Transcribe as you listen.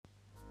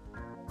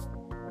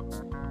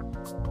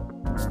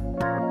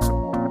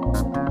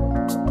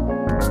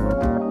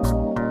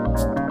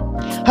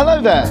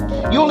Hello there,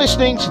 you're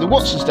listening to the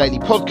Watson's Daily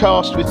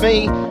Podcast with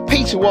me,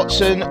 Peter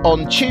Watson,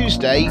 on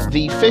Tuesday,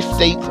 the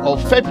 15th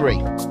of February.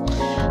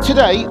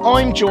 Today,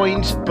 I'm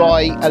joined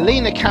by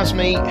Alina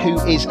Kazmi,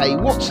 who is a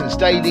Watson's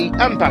Daily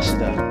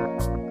ambassador.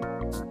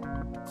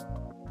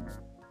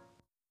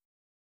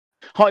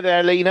 Hi there,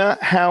 Alina.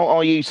 How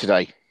are you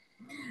today?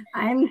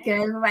 I'm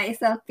good. What about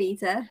yourself,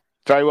 Peter?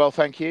 Very well,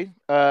 thank you.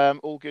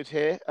 All good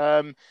here.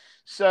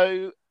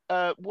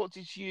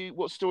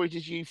 What story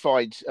did you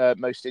find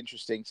most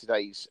interesting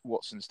today's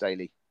Watson's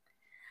Daily?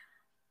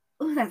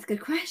 Oh, that's a good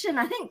question.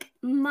 I think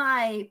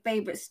my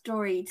favourite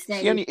story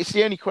today. It's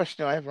the only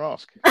question I ever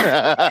ask.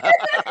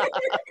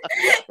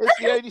 It's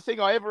the only thing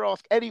I ever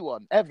ask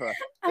anyone ever.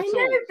 I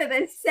know, but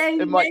there's so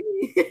many.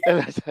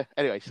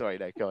 Anyway, sorry,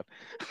 no, go on.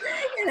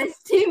 Yeah, there's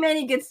too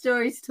many good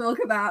stories to talk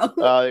about.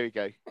 Oh, there we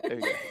go.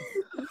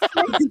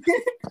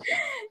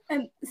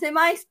 So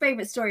my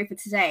favourite story for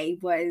today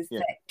was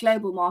that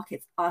global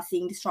markets are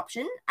seeing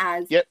disruption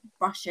as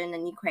Russian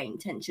and Ukraine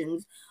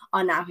tensions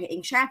are now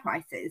hitting share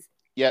prices.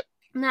 Yep.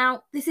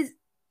 Now, this is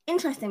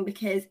interesting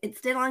because it's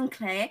still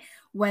unclear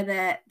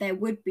whether there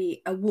would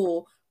be a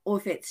war or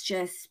if it's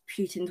just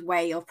Putin's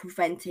way of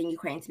preventing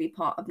Ukraine to be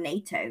part of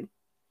NATO.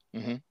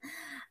 Mm-hmm.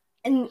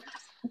 And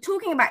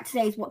talking about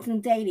today's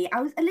Watson Daily,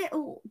 I was a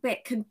little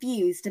bit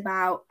confused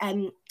about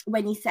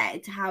when he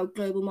said how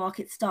global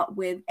markets start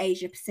with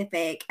Asia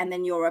Pacific and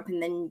then Europe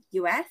and then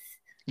US.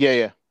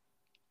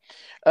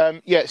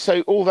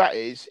 So all that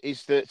is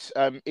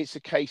that it's a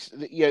case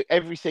that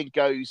everything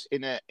goes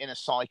in a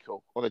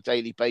cycle on a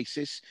daily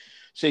basis.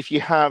 So if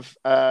you have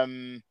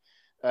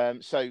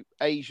so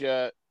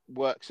Asia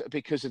works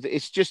because of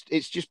it's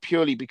just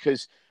purely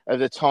because of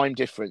the time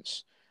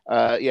difference.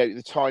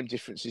 The time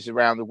differences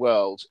around the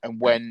world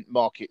and when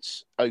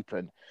markets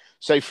open.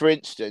 So for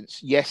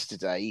instance,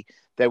 yesterday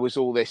there was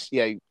all this,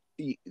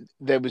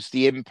 there was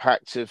the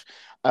impact of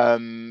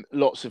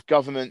lots of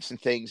governments and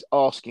things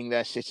asking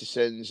their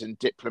citizens and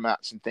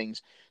diplomats and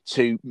things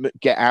to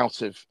get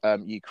out of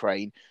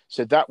Ukraine.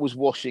 So that was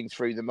washing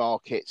through the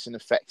markets and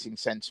affecting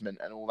sentiment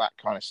and all that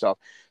kind of stuff.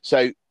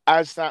 So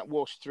as that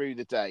washed through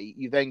the day,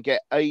 you then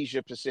get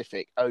Asia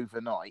Pacific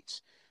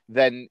overnight.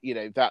 Then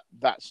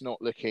that's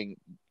not looking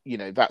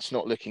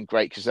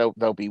great because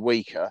they'll be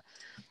weaker.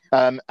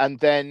 And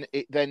then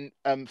it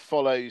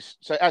follows.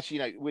 So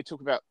actually, we're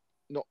talking about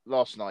not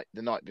last night,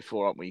 the night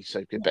before, aren't we?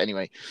 So good, but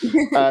anyway,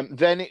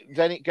 then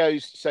it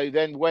goes. So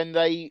then when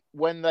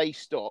they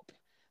stop,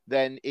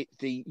 then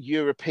the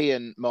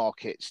European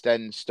markets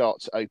then start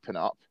to open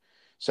up.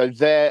 So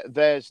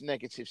there's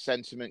negative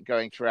sentiment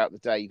going throughout the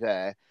day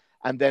there,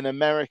 and then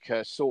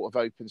America sort of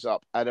opens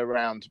up at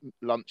around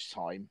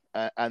lunchtime,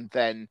 and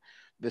then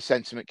the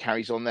sentiment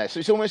carries on there. So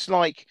it's almost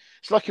like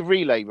a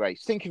relay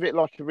race. Think of it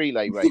like a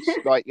relay race,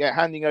 like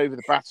handing over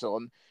the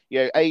baton.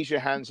 Asia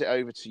hands it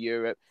over to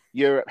Europe.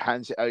 Europe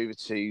hands it over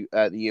to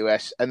the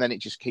US, and then it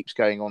just keeps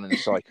going on in a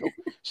cycle.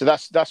 So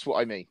that's what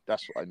I mean.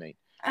 That's what I mean.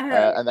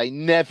 And they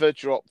never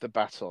drop the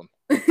baton.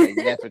 They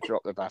never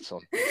drop the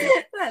baton.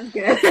 Yeah. That's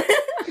good.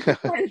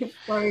 I'm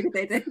worried if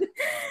they did.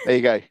 There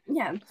you go.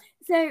 Yeah.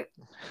 So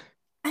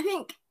I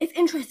think it's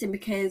interesting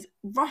because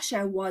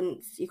Russia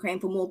wants Ukraine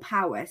for more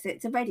power. So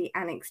it's already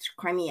annexed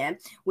Crimea,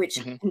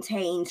 which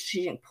contains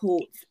strategic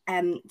ports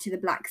to the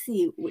Black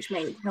Sea, which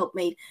help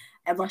make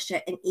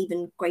Russia an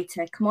even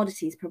greater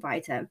commodities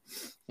provider.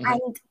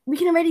 And we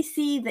can already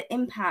see the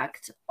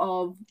impact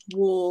of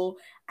war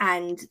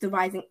and the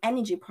rising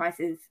energy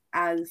prices,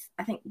 as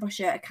I think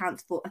Russia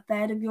accounts for a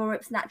third of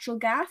Europe's natural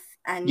gas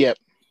and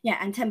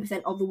and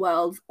 10% of the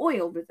world's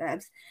oil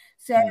reserves.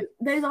 So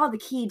those are the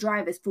key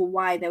drivers for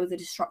why there was a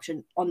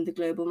disruption on the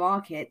global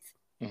markets.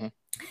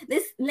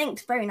 This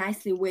linked very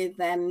nicely with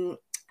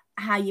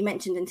how you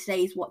mentioned in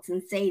today's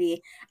Watson's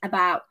Daily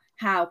about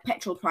how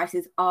petrol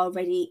prices are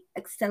already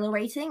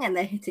accelerating and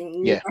they're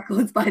hitting new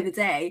records by the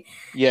day.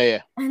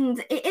 And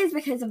it is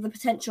because of the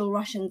potential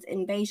Russian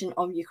invasion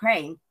of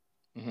Ukraine.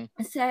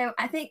 So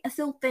I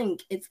still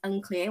think it's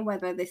unclear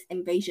whether this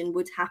invasion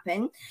would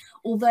happen,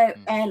 although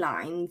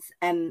airlines,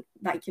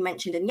 like you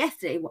mentioned in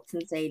yesterday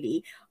Watson's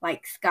Daily,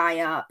 like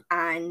SkyUp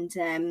and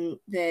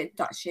the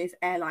Dutch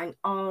airline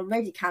are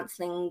already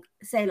cancelling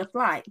sailor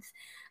flights,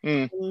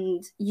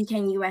 and UK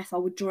and US are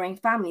withdrawing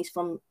families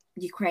from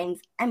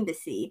Ukraine's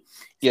embassy.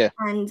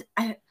 And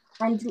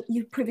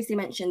you previously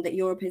mentioned that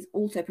Europe is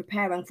also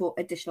preparing for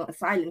additional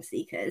asylum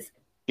seekers.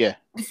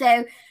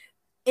 So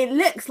it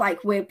looks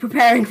like we're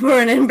preparing for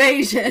an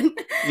invasion.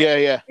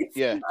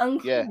 It's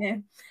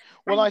unclear.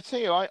 Well, I tell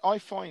you, I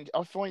find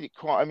it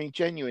quite,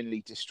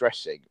 genuinely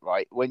distressing,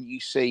 right? When you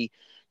see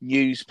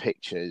news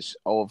pictures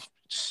of,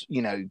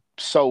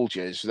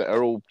 soldiers that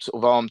are all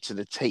sort of armed to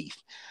the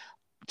teeth,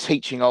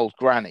 teaching old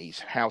grannies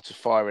how to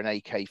fire an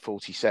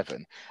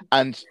AK-47,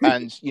 and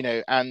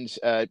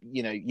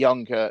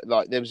younger,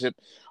 like there was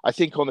I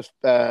think on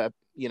a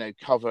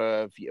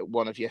cover of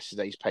one of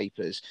yesterday's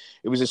papers,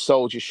 it was a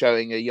soldier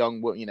showing a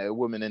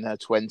woman in her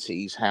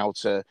 20s how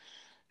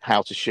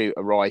to shoot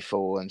a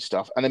rifle and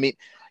stuff. And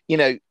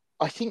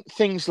I think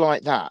things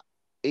like that,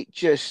 it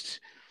just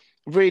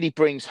really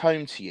brings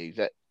home to you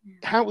that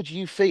how would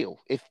you feel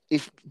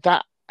if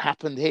that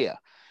happened here,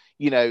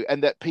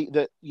 and that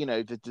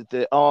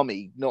the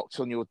army knocked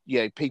on your,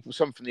 people,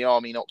 some from the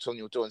army knocked on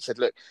your door and said,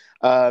 look,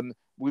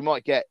 we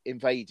might get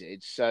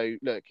invaded, so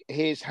look,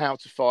 here's how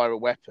to fire a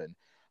weapon.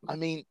 I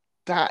mean,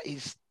 that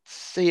is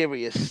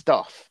serious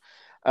stuff.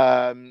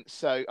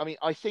 So I mean,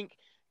 I think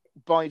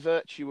by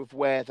virtue of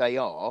where they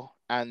are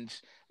and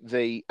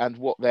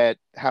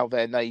how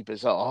their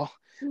neighbours are,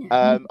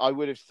 I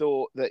would have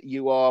thought that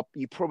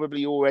you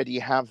probably already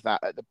have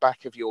that at the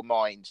back of your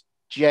mind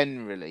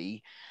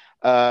generally,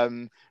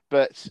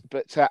 but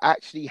to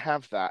actually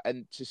have that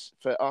and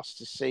for us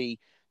to see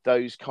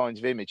those kinds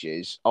of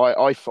images,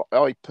 find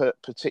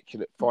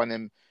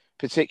them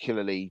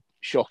particularly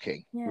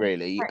shocking,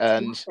 really,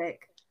 and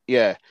traumatic.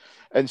 yeah,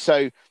 and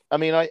so I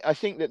mean, I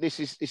think that this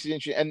is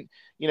interesting, and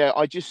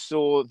I just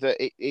saw that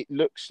it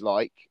looks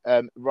like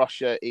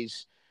Russia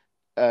is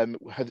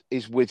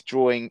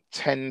withdrawing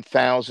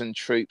 10,000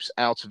 troops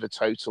out of a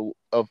total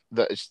of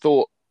that is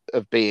thought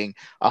of being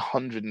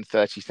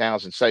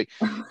 130,000. So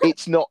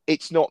it's not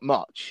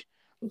much,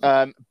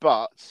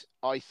 but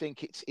I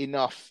think it's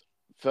enough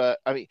for.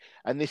 I mean,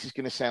 and this is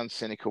going to sound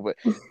cynical, but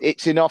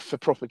it's enough for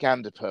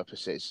propaganda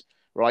purposes,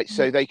 right?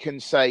 So they can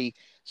say,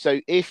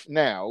 so if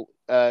now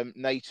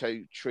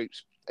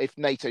if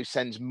NATO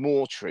sends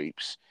more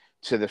troops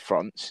to the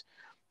front,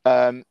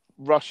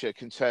 Russia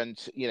can turn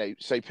to,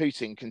 so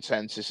Putin can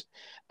turn to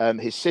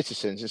his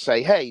citizens and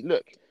say, hey,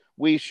 look,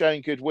 we've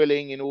shown good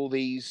willing in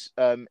these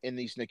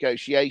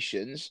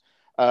negotiations,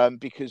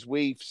 because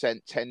we've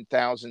sent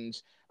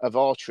 10,000 of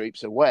our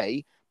troops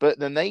away, but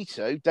the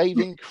NATO, they've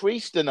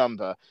increased the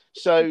number.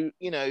 So,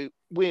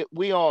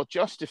 we are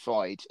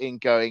justified in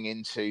going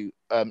into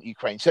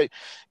Ukraine. So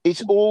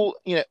it's all,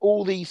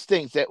 all these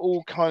things, they're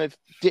all kind of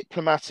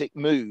diplomatic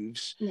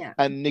moves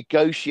and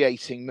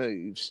negotiating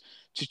moves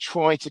to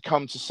try to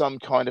come to some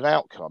kind of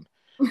outcome.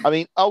 I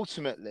mean,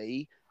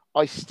 ultimately,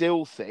 I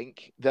still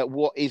think that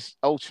what is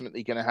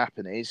ultimately going to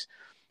happen is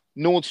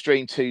Nord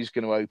Stream 2 is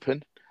going to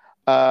open,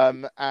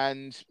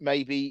 and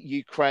maybe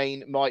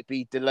Ukraine might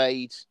be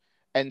delayed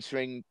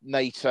entering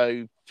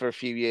NATO for a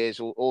few years,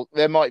 or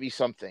there might be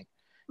something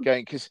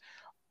going, because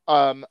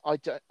I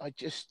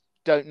just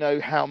don't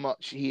know how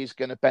much he is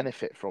going to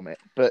benefit from it,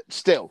 but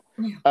still.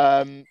 So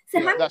how many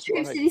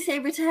troops did he say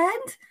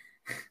returned?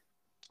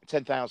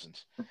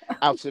 10,000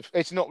 out of,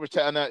 it's not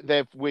returned,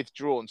 they've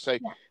withdrawn. So,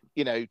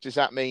 does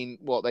that mean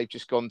what, they've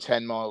just gone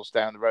 10 miles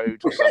down the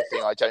road or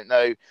something? I don't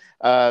know.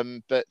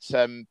 But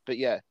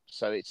yeah,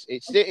 so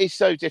it's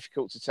so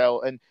difficult to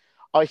tell. And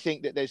I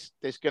think that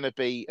there's going to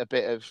be a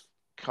bit of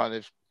kind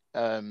of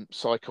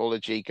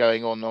psychology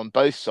going on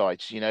both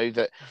sides,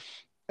 that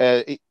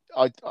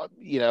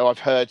I've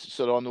heard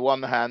sort of on the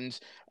one hand,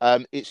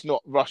 it's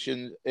not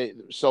Russian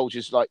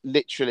soldiers like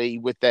literally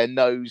with their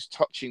nose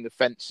touching the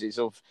fences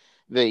of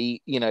the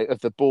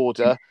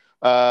border.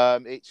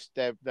 It's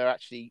they're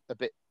actually a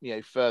bit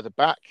further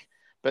back,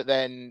 but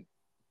then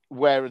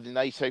where are the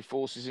NATO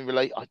forces in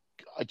relate? I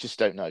just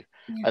don't know.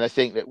 And I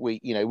think that we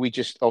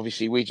just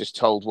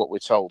told what we're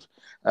told.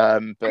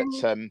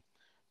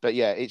 But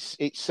yeah,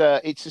 it's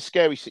a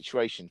scary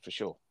situation for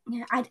sure.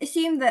 Yeah, I'd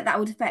assume that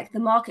would affect the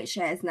market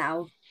shares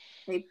now.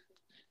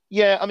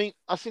 Yeah, I mean,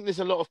 I think there's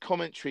a lot of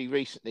commentary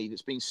recently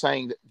that's been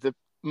saying that the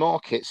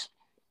markets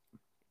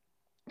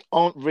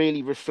aren't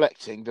really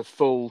reflecting the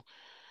full.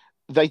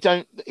 They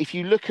don't. If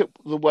you look at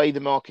the way the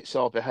markets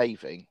are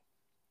behaving,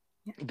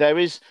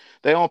 they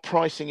are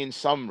pricing in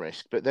some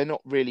risk, but they're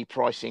not really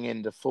pricing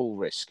in the full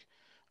risk.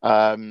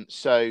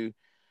 So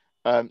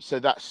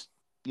that's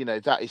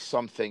that is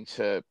something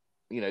to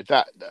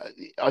that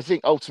I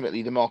think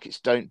ultimately the markets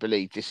don't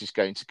believe this is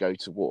going to go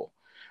to war.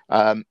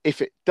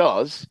 If it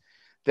does,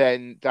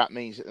 then that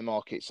means that the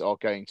markets are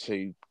going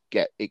to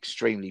get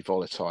extremely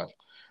volatile.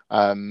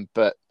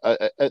 But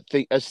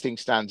as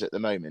things stand at the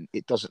moment,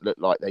 it doesn't look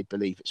like they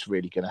believe it's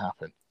really going to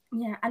happen.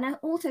 Yeah, and I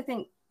also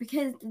think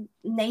because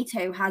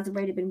NATO has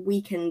already been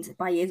weakened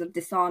by years of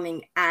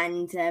disarming,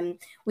 and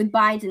with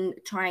Biden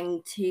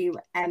trying to,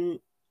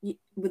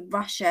 with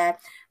Russia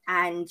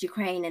and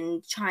Ukraine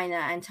and China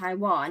and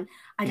Taiwan,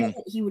 I don't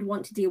think he would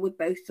want to deal with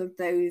both of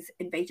those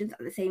invasions at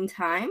the same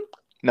time.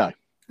 No.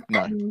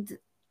 And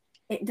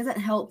it doesn't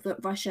help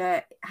that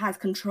Russia has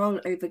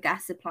control over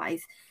gas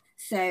supplies.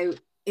 So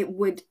it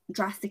would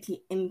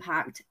drastically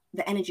impact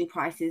the energy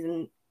prices,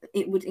 and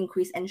it would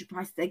increase energy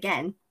prices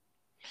again.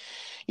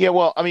 Yeah,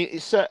 well, I mean,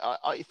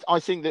 I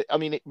think that, I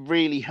mean, it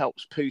really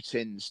helps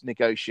Putin's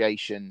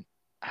negotiation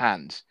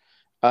hand,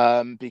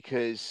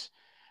 because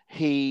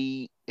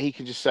he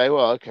can just say,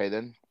 well, okay,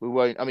 then we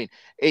won't. I mean,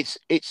 it's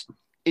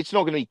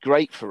not going to be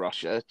great for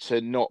Russia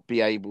to not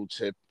be able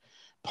to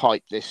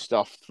pipe this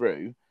stuff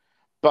through,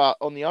 but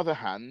on the other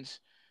hand,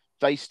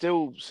 they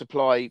still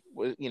supply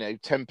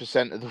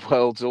 10% of the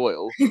world's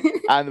oil,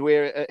 and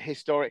we're at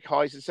historic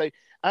highs. And so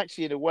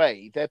actually, in a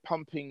way, they're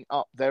pumping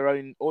up their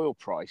own oil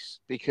price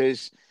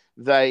because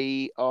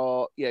they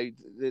are,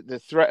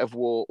 the threat of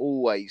war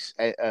always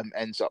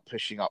ends up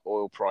pushing up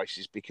oil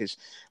prices because,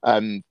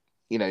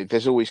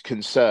 there's always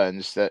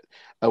concerns that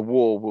a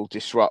war will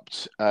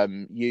disrupt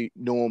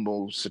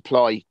normal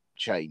supply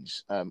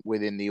chains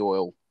within the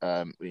oil,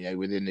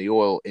 within the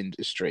oil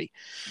industry.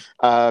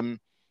 And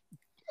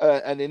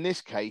in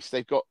this case,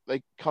 they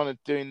kind of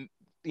doing,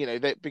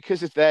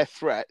 because of their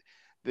threat,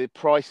 the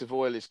price of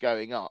oil is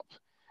going up.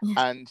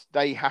 And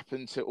they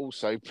happen to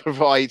also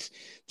provide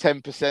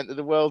 10% of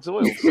the world's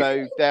oil.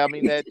 So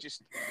they're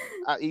just,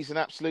 he's an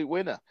absolute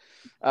winner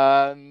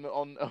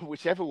on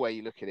whichever way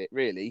you look at it,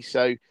 really.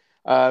 So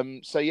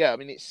yeah, I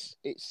mean, it's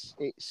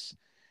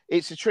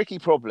a tricky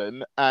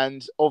problem,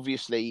 and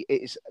obviously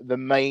it's the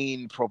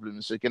main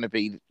problems are going to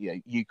be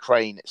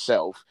Ukraine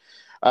itself.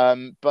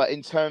 But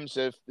in terms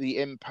of the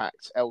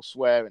impact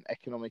elsewhere and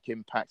economic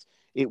impact,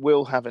 it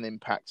will have an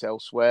impact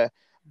elsewhere,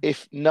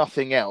 if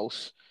nothing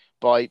else,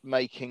 by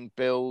making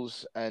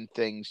bills and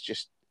things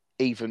just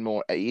even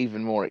more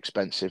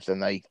expensive than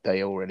they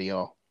already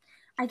are.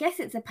 I guess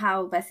it's a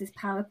power versus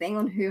power thing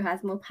on who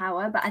has more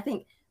power, but I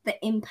think the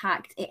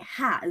impact it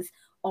has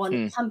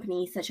on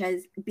companies such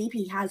as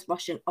BP has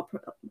Russian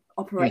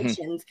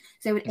operations,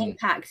 so it would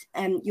impact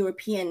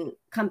European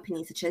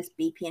companies such as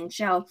BP and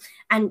Shell,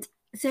 and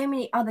so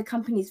many other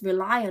companies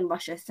rely on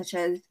Russia, such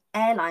as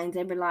airlines.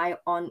 They rely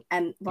on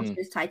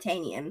Russia's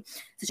titanium,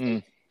 such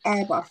as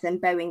Airbus and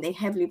Boeing. They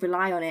heavily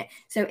rely on it,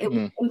 so it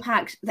will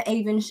impact the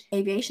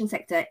aviation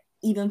sector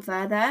even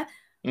further.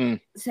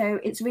 So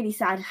it's really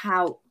sad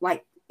how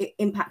it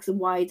impacts the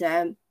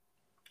wider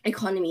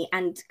economy,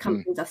 and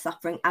companies are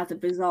suffering as a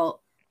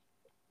result.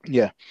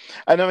 Yeah,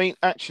 and I mean,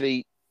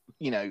 actually,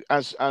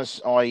 as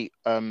I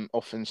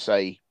often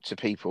say to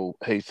people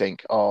who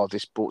think, "Oh,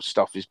 this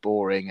stuff is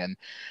boring," and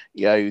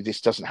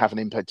this doesn't have an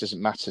impact,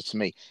 doesn't matter to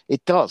me.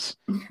 It does.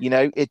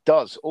 It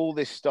does. All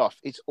this stuff,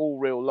 it's all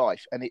real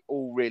life, and it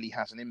all really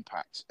has an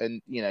impact.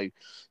 And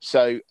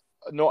so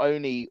not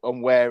only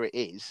on where it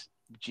is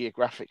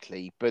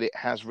geographically, but it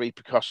has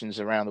repercussions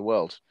around the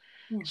world.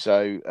 Yeah.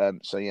 So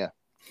yeah.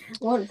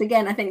 Once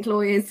again, I think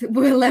lawyers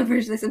will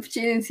leverage this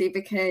opportunity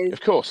because,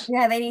 of course,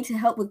 they need to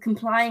help with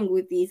complying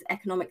with these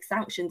economic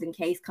sanctions in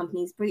case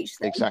companies breach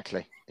them.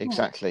 Exactly. It's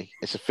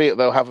a field.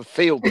 They'll have a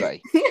field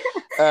day.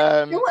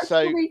 What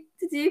story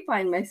did you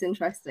find most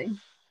interesting?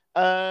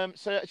 So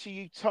actually,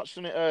 you touched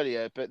on it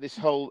earlier, but this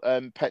whole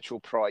petrol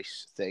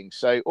price thing.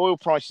 So oil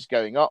price is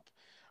going up.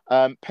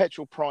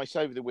 Petrol price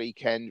over the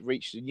weekend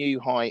reached a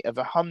new high of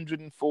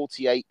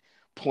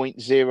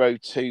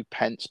 148.02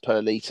 pence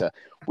per litre,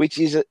 which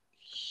is a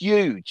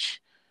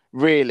huge,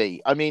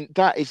 really. I mean,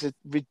 that is a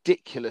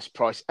ridiculous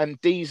price.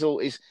 And diesel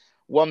is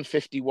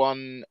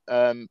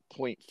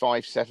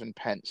 151.57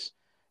 pence.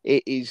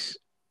 It is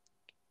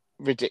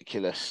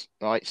ridiculous,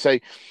 right? So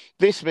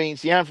this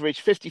means the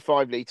average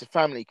 55 litre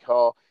family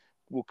car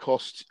will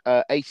cost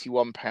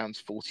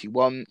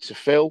 £81.41 to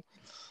fill.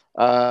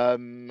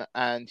 And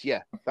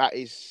yeah, that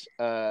is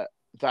a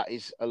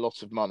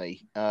lot of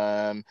money.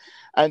 And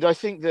I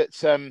think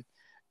that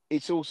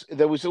it's also,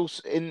 there was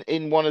also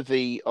in one of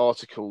the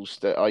articles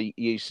that I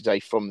used today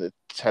from the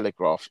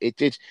Telegraph, it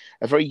did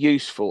a very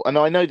useful, and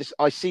I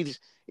see this,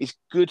 it's a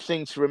good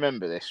thing to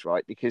remember this,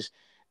 right? Because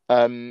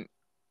you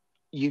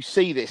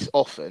see this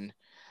often,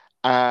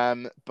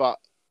 but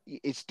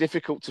it's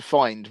difficult to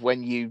find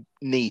when you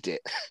need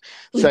it.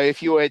 So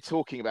if you're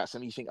talking about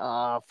something, you think,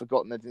 I've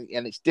forgotten it,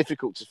 and it's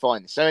difficult to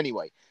find. So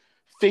anyway,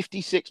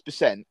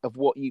 56% of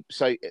what you,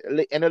 so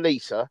in a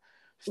litre,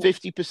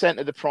 50%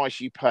 of the price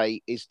you pay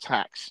is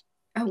tax.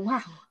 Oh,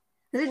 wow.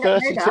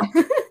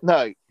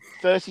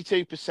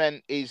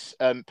 32% is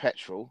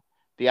petrol,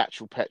 the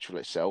actual petrol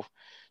itself.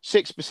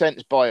 6%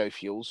 is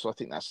biofuels, so I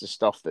think that's the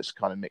stuff that's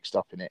kind of mixed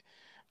up in it.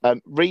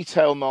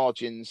 Retail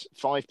margins,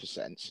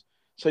 5%.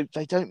 So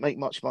they don't make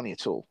much money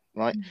at all,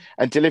 right?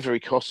 And delivery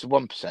costs are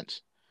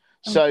 1%.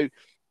 So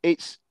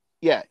it's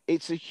a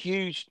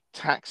huge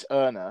tax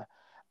earner.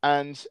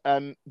 And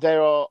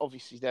there are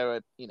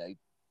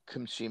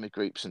consumer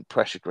groups and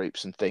pressure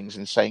groups and things,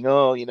 and saying,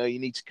 you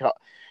need to cut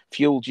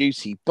fuel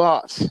duty.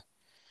 But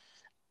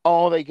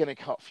are they going to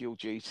cut fuel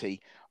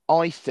duty?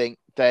 I think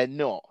they're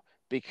not,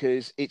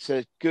 because it's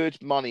a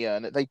good money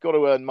earner. They've got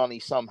to earn money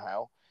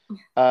somehow.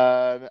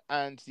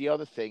 And the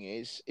other thing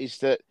is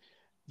that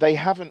they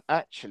haven't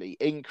actually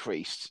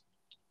increased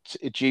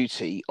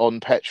duty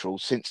on petrol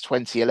since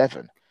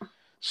 2011.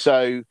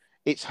 So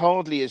it's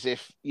hardly as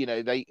if,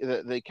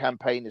 the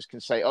campaigners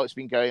can say, it's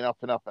been going up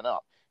and up and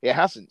up. It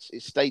hasn't.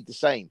 It's stayed the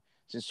same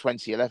since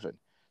 2011.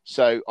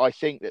 So I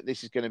think that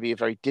this is going to be a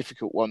very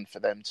difficult one for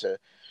them to,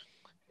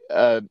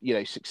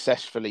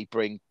 successfully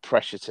bring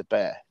pressure to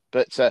bear.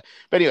 But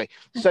anyway,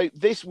 so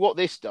what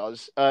this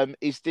does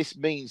is this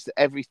means that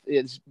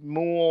there's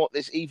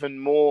even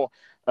more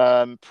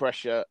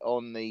pressure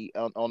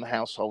on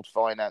household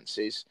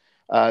finances,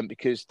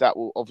 because that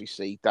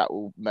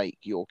will make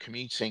your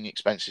commuting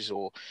expenses,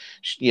 or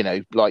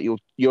like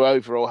your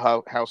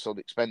overall household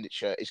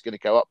expenditure is going to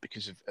go up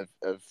because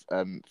of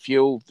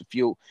fuel,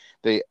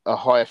 the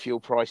higher fuel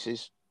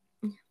prices.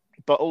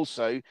 but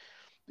also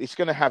it's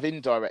going to have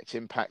indirect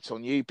impact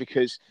on you,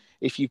 because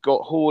if you've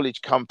got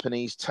haulage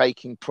companies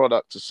taking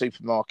product to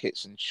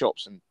supermarkets and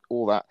shops and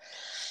all that,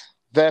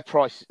 their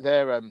costs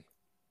are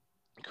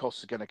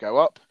going to go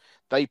up.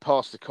 They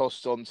pass the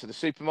cost on to the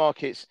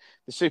supermarkets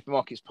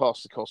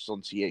pass the cost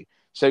on to you.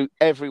 So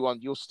everyone,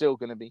 you're still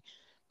going to be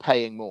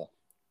paying more,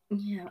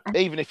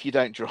 even if you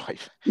don't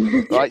drive,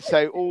 right?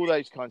 So all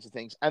those kinds of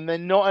things. And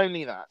then not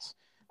only that,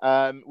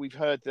 we've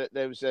heard that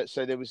there was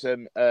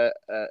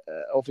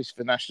Office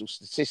for National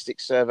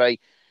Statistics survey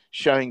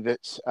showing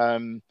that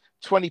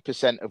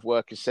 20% of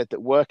workers said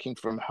that working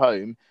from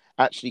home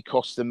actually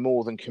costs them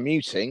more than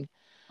commuting.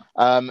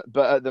 But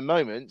at the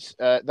moment,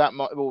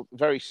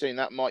 very soon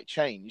that might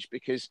change,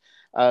 because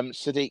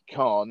Sadiq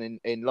Khan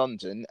in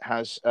London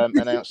has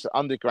announced that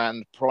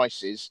underground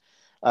prices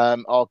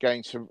are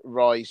going to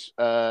rise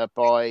by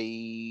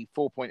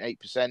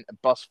 4.8%,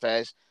 and bus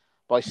fares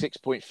by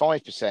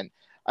 6.5%.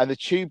 And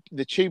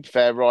the tube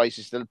fare rise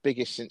is the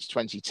biggest since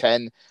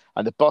 2010,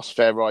 and the bus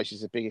fare rise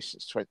is the biggest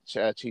since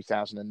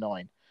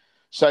 2009.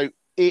 So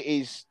it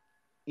is,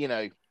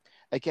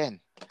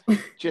 again,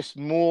 just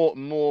more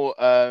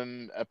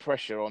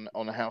pressure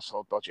on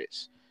household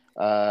budgets,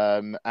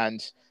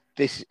 and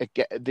this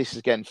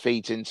again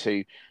feeds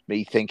into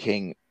me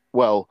thinking,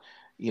 well,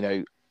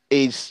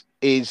 is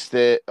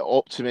the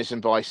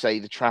optimism by, say,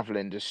 the travel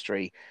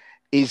industry,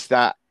 is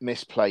that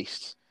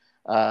misplaced?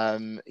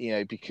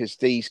 Because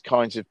these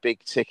kinds of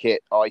big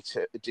ticket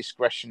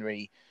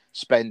discretionary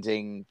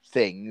spending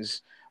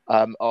things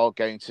are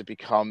going to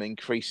become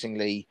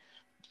increasingly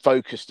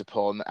focused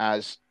upon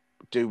as,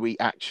 do we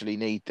actually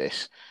need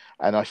this?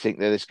 And I think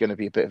that there's going to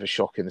be a bit of a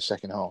shock in the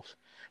second half.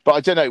 But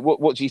I don't know.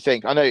 What do you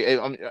think? I know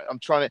I'm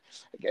trying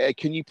to.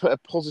 Can you put a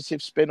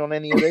positive spin on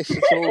any of this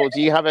at all, or do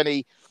you have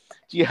any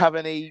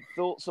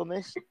thoughts on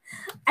this?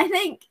 I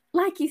think,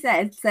 like you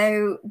said,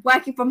 so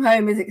working from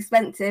home is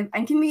expensive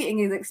and commuting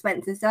is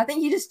expensive. So I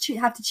think you just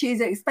have to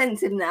choose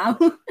expensive now.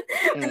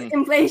 With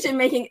inflation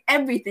making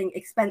everything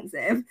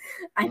expensive,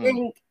 I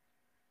think.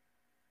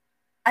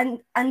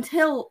 And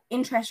until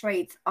interest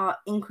rates are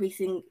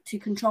increasing to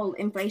control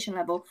inflation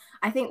level,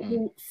 I think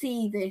we'll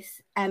see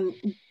this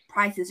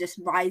prices just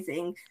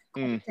rising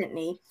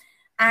constantly.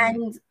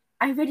 And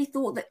I really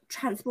thought that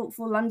transport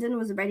for London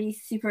was already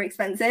super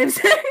expensive.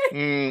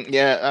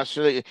 Yeah,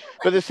 absolutely.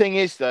 But the thing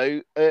is,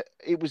 though,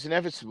 it was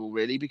inevitable,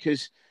 really,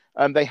 because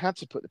they had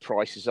to put the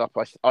prices up,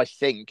 I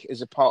think,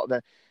 as a part of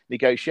the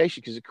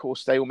negotiation, because of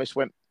course they almost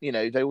went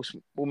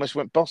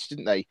bust,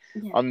 didn't they?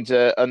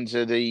 Under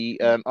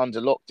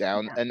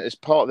lockdown. And as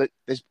part of it,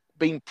 there's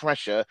been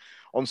pressure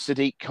on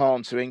Sadiq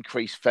Khan to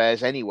increase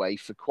fares anyway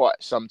for quite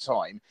some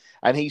time,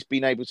 and he's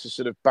been able to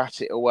sort of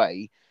bat it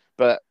away.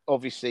 But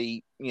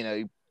obviously,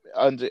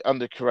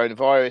 under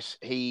coronavirus,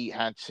 he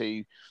had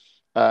to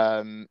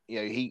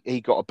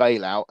he got a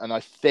bailout, and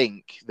I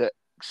think that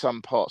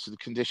some parts of the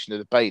condition of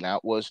the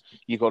bailout was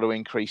you got to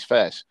increase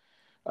fares.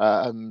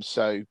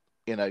 So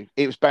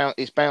it's bound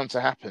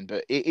to happen,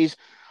 but it is.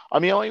 I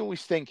mean, I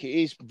always think it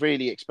is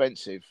really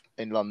expensive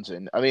in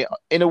London. I mean,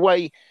 in a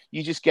way,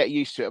 you just get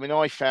used to it. I mean,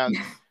 I found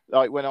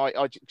like when I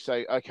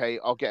say, okay,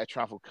 I'll get a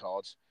travel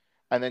card,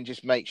 and then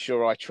just make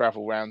sure I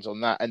travel round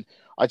on that. And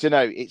I don't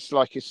know, it's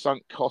like a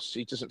sunk cost.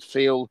 It doesn't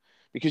feel,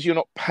 because you're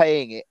not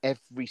paying it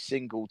every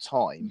single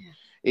time.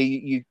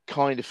 You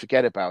kind of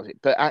forget about it,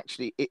 but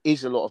actually, it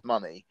is a lot of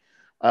money.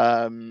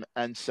 And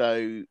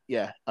so,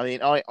 yeah, I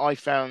mean, I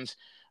found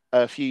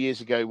a few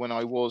years ago when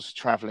I was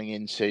traveling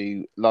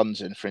into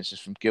London, for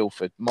instance, from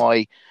Guildford,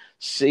 my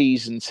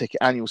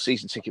annual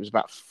season ticket was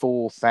about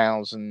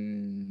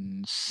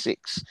 4,600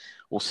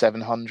 or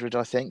 700,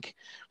 I think,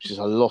 which is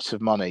a lot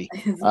of money.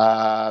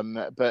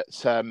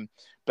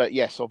 But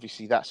yes,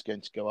 obviously that's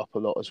going to go up a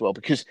lot as well,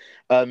 because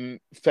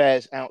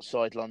fares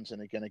outside London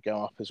are going to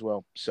go up as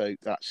well. So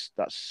that's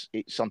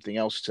it's something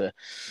else to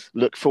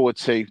look forward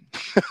to.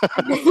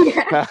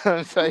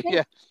 So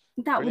yeah,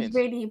 that would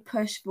really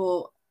push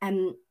for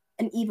an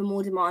even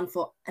more demand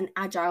for an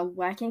agile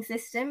working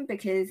system,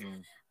 because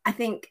I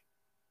think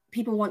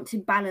people want to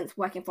balance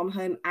working from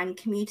home and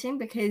commuting,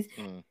 because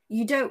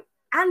you don't,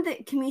 and the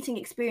commuting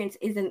experience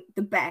isn't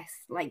the best.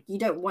 Like, you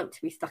don't want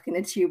to be stuck in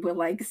a tube with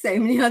like so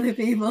many other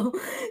people.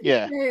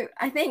 So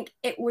I think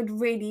it would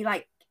really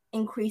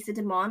increase the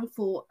demand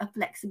for a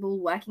flexible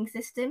working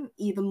system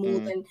even more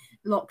than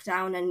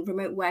lockdown and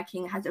remote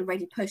working has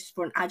already pushed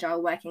for an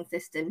agile working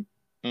system.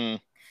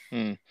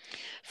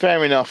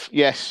 Fair enough.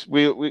 Yes,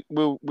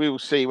 we'll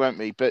see, won't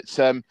we? But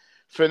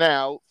for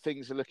now,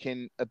 things are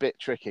looking a bit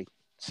tricky.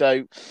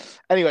 So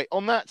anyway,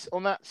 on that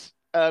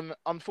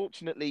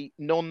unfortunately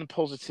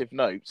non-positive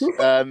note,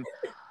 we'll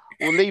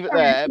leave it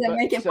there. But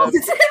make it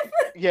positive.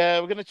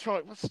 Yeah, let's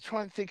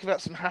try and think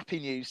about some happy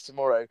news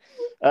tomorrow.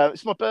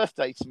 It's my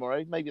birthday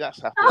tomorrow. Maybe that's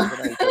happy.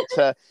 I don't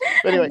know.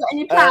 But anyway,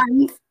 any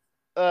plans?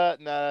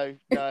 No.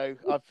 I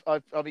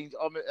mean,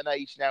 I'm at an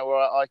age now where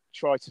I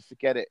try to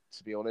forget it,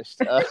 to be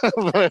honest.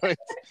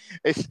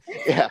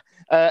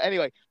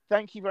 Anyway,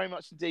 thank you very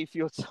much indeed for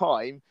your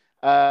time.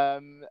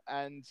 And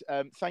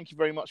thank you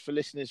very much for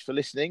listeners for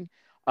listening.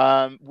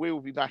 We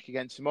will be back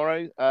again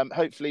tomorrow,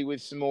 hopefully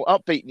with some more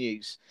upbeat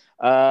news.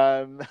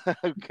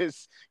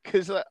 Because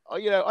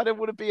I don't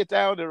want to be a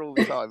downer all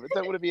the time. I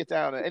don't want to be a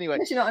downer. Anyway,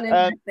 especially not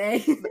on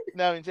Day.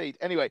 no, indeed.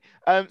 Anyway,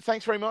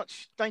 thanks very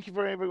much. Thank you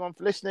for everyone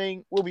for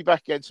listening. We'll be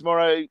back again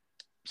tomorrow.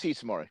 See you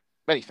tomorrow.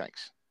 Many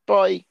thanks.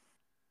 Bye.